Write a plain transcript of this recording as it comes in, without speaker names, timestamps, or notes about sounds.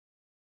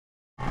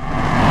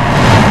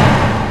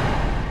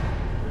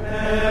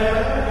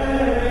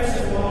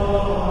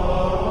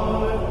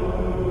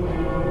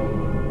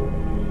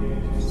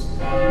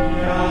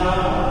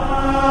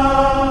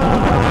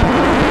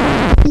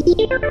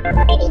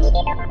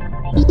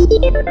Hello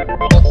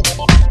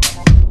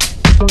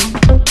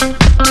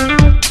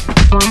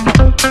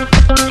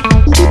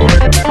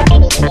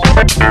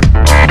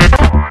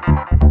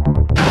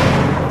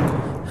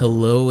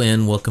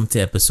and welcome to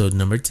episode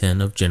number 10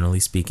 of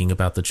Generally Speaking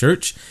About the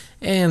Church,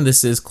 and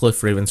this is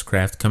Cliff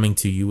Ravenscraft coming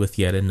to you with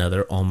yet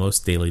another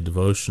almost daily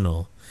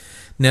devotional.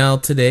 Now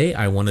today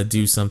I want to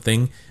do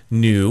something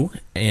new,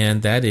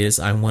 and that is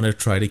I want to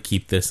try to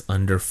keep this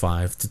under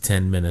 5 to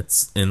 10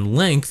 minutes in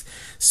length.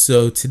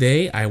 So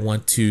today I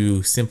want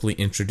to simply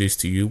introduce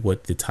to you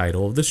what the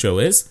title of the show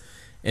is,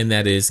 and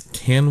that is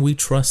Can We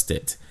Trust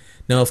It?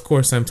 Now of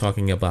course I'm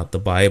talking about the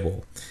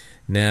Bible.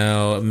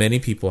 Now, many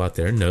people out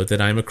there know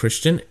that I'm a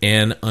Christian,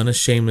 and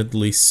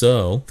unashamedly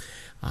so.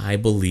 I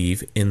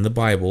believe in the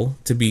Bible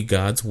to be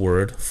God's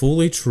word,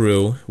 fully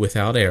true,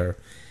 without error.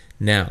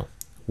 Now,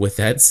 with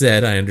that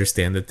said, I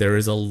understand that there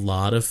is a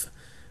lot of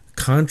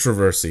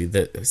controversy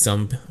that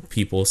some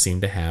people seem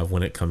to have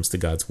when it comes to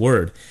God's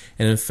word.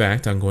 And in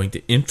fact, I'm going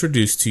to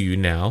introduce to you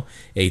now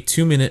a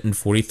 2-minute and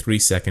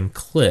 43-second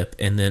clip,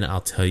 and then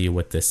I'll tell you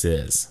what this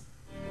is.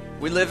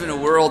 We live in a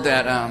world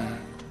that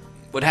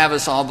would have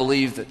us all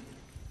believe that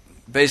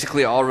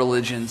basically all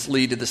religions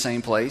lead to the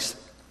same place,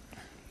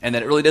 and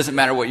that it really doesn't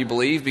matter what you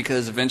believe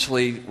because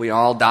eventually we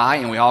all die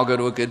and we all go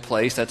to a good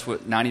place. That's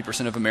what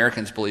 90% of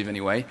Americans believe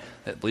anyway,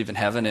 that believe in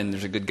heaven and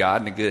there's a good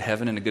God and a good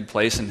heaven and a good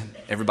place and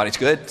everybody's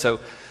good.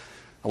 So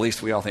at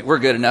least we all think we're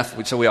good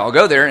enough, so we all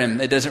go there, and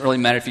it doesn't really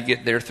matter if you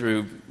get there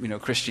through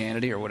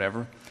Christianity or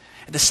whatever.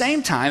 At the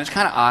same time, it's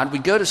kind of odd. We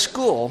go to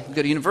school, we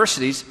go to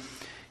universities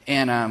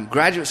and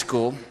graduate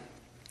school,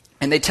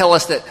 and they tell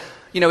us that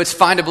it's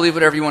fine to believe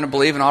whatever you want to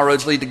believe and all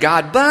roads lead to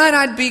God, but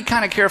I'd be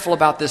kind of careful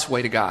about this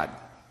way to God.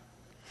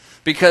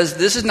 Because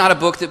this is not a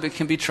book that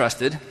can be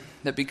trusted,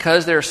 that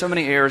because there are so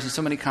many errors and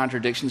so many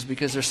contradictions,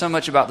 because there's so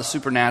much about the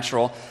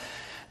supernatural,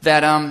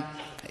 that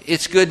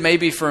it's good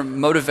maybe for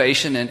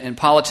motivation, and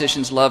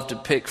politicians love to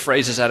pick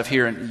phrases out of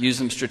here and use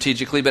them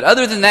strategically. But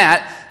other than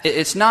that,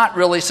 it's not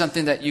really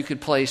something that you could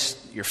place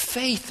your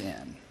faith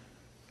in.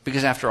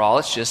 Because after all,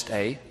 it's just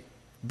a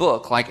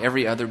book like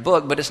every other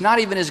book, but it's not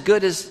even as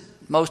good as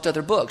most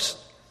other books,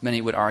 many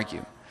would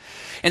argue.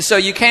 And so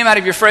you came out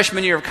of your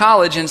freshman year of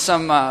college and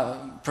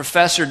some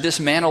professor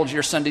dismantled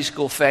your Sunday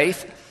school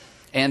faith,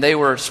 and they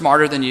were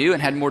smarter than you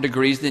and had more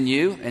degrees than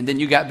you, and then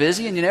you got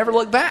busy and you never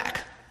looked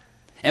back.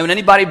 And when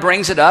anybody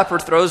brings it up or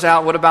throws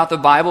out, what about the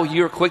Bible,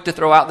 you're quick to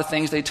throw out the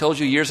things they told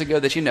you years ago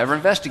that you never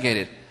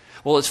investigated.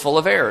 Well, it's full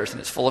of errors and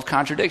it's full of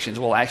contradictions.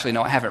 Well, actually,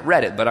 no, I haven't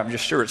read it, but I'm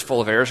just sure it's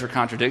full of errors or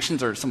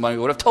contradictions, or somebody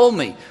would have told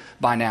me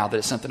by now that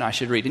it's something I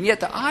should read. And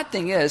yet the odd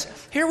thing is,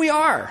 here we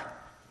are.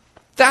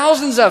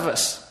 Thousands of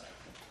us.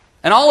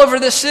 And all over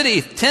this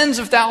city, tens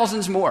of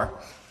thousands more.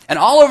 And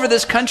all over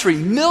this country,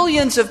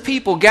 millions of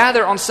people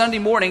gather on Sunday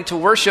morning to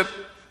worship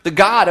the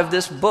God of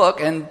this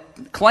book and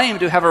claim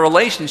to have a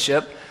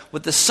relationship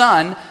with the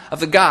Son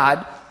of the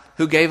God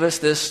who gave us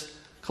this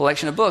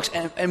collection of books.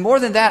 And more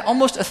than that,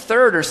 almost a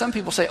third, or some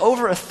people say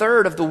over a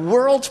third of the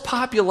world's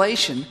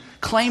population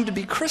claim to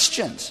be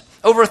Christians.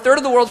 Over a third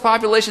of the world's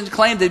population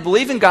claim they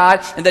believe in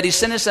God and that He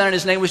sent His Son and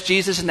His name was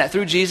Jesus, and that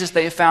through Jesus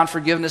they have found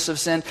forgiveness of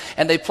sin,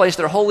 and they place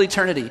their whole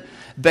eternity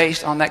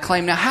based on that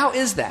claim. Now, how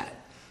is that?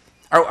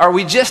 Are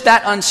we just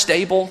that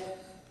unstable?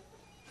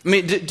 I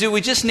mean, do we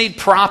just need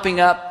propping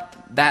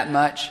up that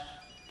much?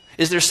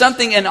 Is there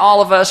something in all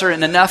of us or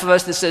in enough of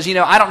us that says,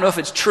 I don't know if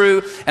it's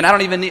true, and I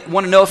don't even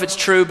want to know if it's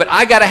true, but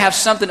I got to have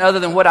something other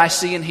than what I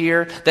see and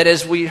hear, that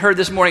as we heard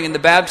this morning in the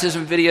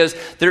baptism videos,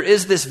 there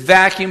is this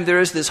vacuum,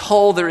 there is this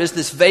hole, there is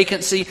this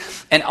vacancy,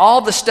 and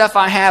all the stuff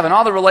I have and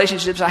all the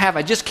relationships I have,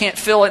 I just can't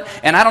fill it,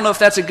 and I don't know if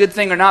that's a good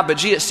thing or not, but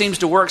gee, it seems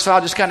to work, so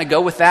I'll just kind of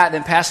go with that and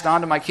then pass it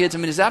on to my kids. I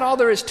mean, is that all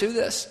there is to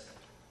this?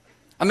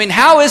 I mean,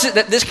 how is it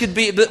that this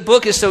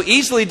book is so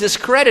easily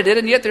discredited,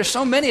 and yet there's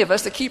so many of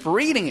us that keep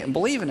reading it and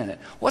believing in it?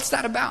 What's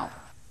that about?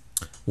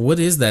 What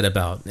is that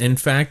about? In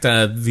fact,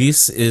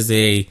 this is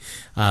a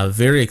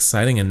very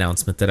exciting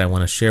announcement that I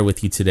want to share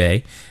with you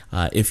today.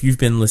 If you've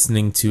been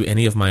listening to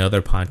any of my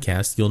other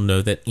podcasts, you'll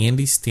know that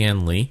Andy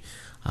Stanley,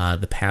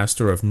 the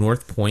pastor of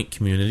North Point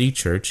Community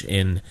Church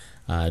in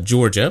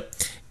Georgia,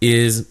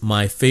 is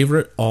my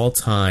favorite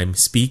all-time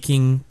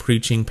speaking,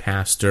 preaching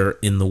pastor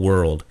in the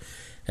world.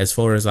 As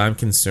far as I'm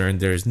concerned,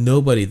 there is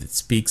nobody that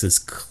speaks as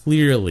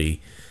clearly,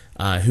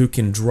 who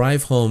can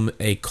drive home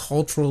a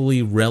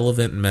culturally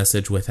relevant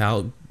message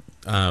without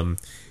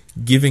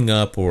giving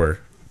up or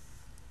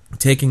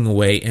taking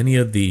away any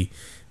of the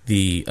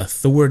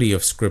authority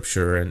of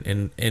Scripture,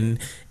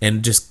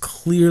 and just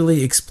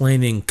clearly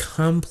explaining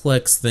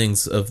complex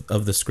things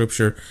of the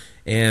Scripture,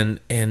 and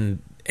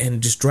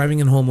just driving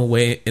it home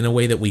in a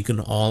way that we can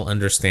all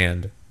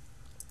understand.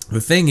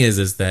 The thing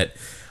is that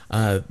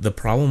the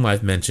problem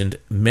I've mentioned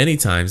many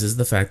times is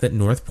the fact that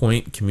North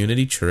Point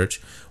Community Church,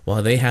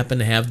 while they happen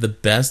to have the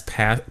best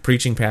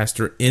preaching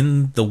pastor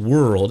in the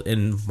world,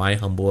 in my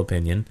humble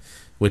opinion,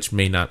 which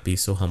may not be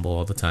so humble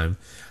all the time,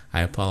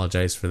 I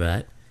apologize for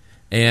that,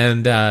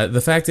 And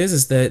the fact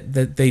is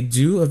that they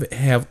do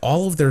have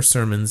all of their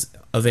sermons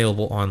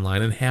available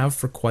online and have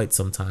for quite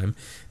some time.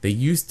 They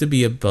used to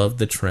be above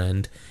the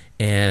trend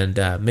and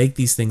make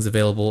these things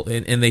available,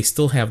 and they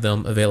still have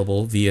them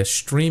available via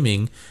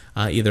streaming,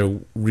 either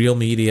Real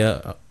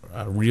Media,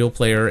 Real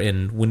Player,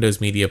 and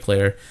Windows Media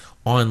Player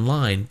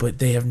online, but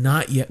they have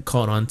not yet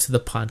caught on to the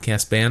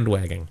podcast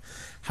bandwagon.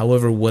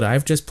 However, what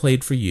I've just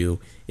played for you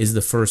is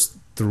the first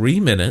 3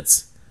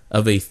 minutes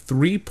of a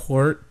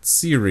 3-part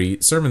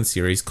sermon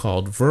series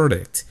called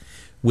Verdict,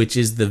 which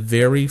is the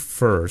very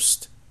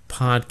first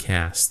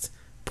podcast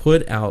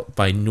put out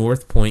by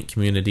North Point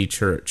Community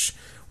Church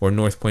or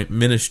North Point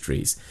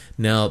Ministries.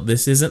 Now,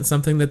 this isn't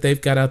something that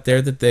they've got out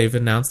there that they've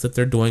announced that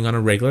they're doing on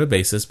a regular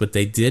basis, but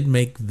they did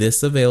make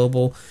this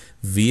available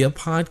via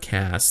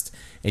podcast,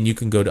 and you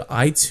can go to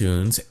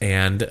iTunes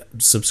and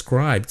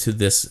subscribe to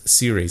this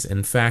series.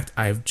 In fact,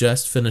 I've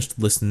just finished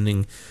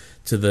listening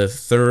to the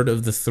third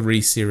of the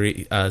 3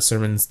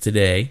 sermons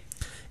today,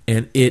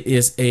 and it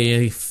is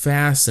a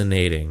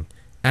fascinating,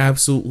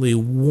 absolutely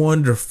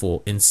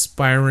wonderful,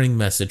 inspiring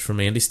message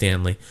from Andy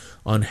Stanley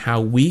on how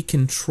we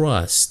can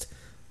trust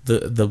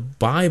the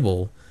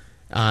Bible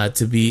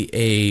to be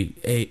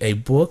a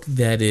book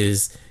that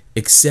is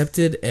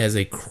accepted as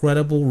a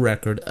credible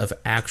record of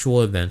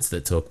actual events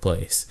that took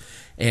place.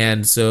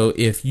 And so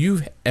if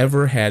you've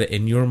ever had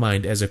in your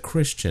mind as a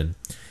Christian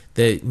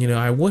that,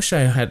 I wish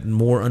I had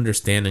more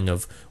understanding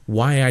of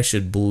why I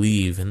should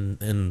believe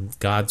in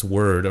God's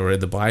Word or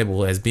the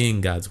Bible as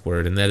being God's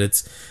Word, and that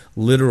it's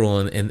literal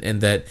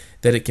and that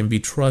it can be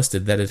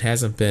trusted, that it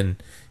hasn't been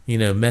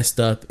messed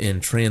up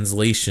in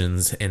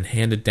translations and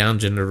handed down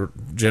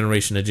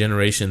generation to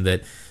generation,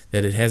 that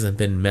it hasn't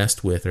been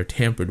messed with or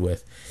tampered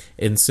with.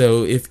 And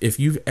so if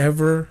you've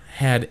ever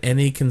had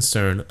any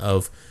concern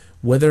of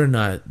whether or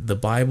not the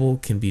Bible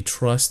can be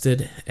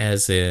trusted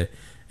as a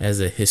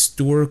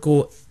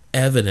historical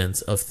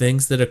evidence of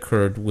things that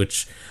occurred,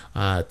 which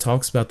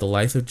talks about the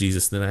life of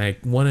Jesus, then I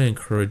want to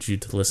encourage you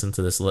to listen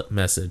to this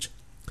message.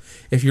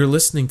 If you're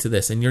listening to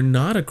this and you're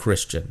not a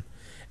Christian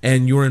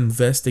and you're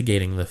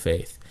investigating the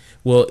faith,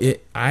 well,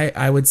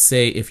 I would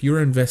say if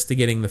you're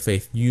investigating the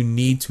faith, you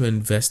need to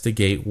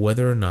investigate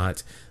whether or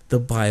not the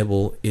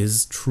Bible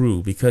is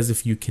true. Because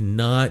if you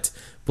cannot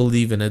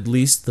believe in at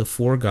least the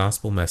 4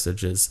 gospel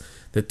messages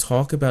that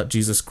talk about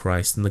Jesus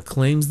Christ and the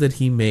claims that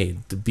he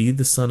made to be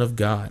the Son of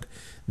God,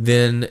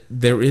 then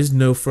there is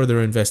no further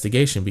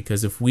investigation.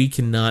 Because if we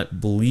cannot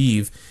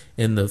believe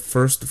in the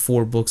first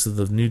 4 books of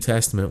the New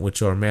Testament,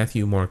 which are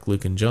Matthew, Mark,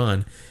 Luke, and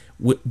John,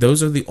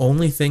 those are the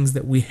only things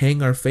that we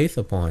hang our faith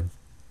upon.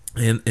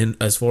 And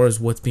as far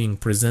as what's being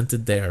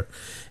presented there.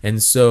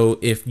 And so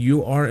if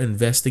you are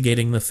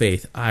investigating the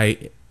faith,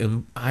 I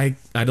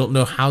don't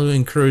know how to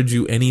encourage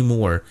you any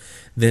more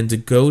than to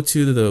go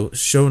to the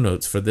show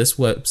notes for this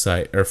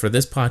website or for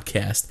this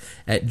podcast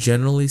at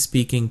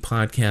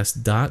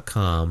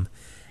generallyspeakingpodcast.com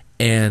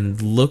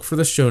and look for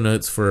the show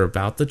notes for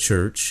About the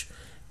Church,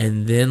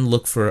 and then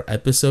look for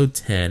episode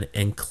 10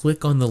 and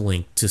click on the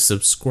link to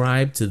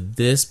subscribe to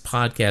this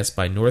podcast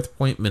by North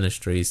Point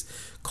Ministries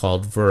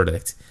called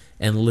Verdict,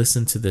 and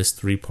listen to this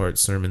 3-part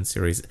sermon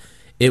series.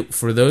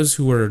 For those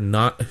who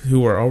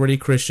are already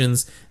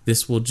Christians,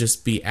 this will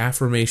just be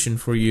affirmation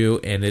for you,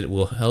 and it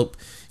will help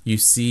you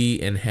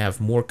see and have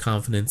more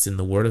confidence in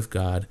the Word of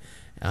God.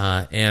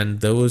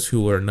 And those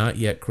who are not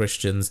yet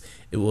Christians,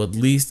 it will at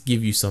least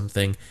give you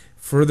something,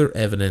 further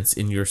evidence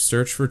in your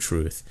search for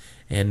truth.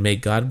 And may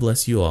God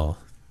bless you all.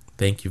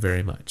 Thank you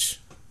very much.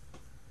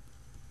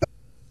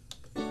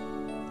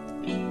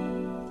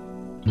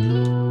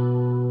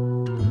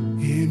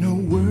 In a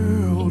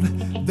world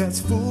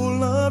that's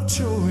full of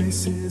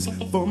choices,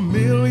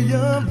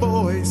 familiar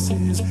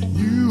voices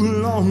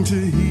you long to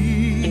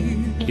hear.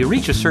 You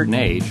reach a certain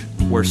age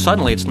where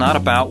suddenly it's not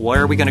about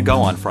where are we going to go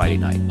on Friday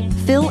night.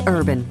 Phil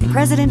Urban,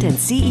 President and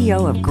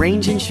CEO of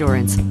Grange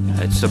Insurance.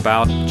 It's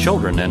about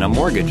children and a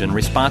mortgage and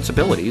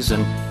responsibilities,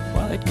 and,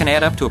 well, it can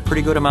add up to a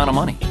pretty good amount of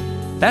money.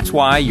 That's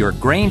why your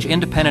Grange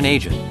Independent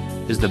Agent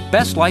is the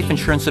best life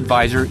insurance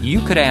advisor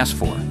you could ask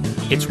for.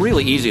 It's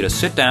really easy to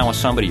sit down with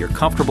somebody you're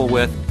comfortable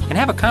with and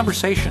have a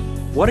conversation.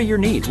 What are your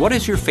needs? What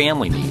does your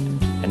family need?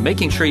 And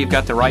making sure you've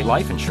got the right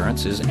life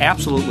insurance is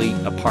absolutely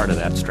a part of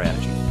that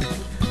strategy.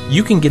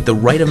 You can get the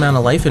right amount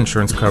of life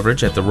insurance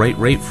coverage at the right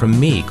rate from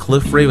me,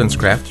 Cliff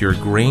Ravenscraft, your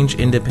Grange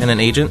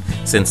Independent Agent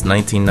since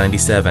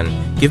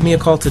 1997. Give me a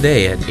call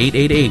today at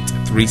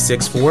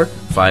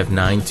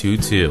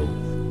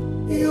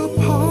 888-364-5922. Your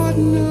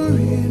partner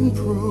in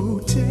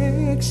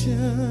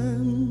protection.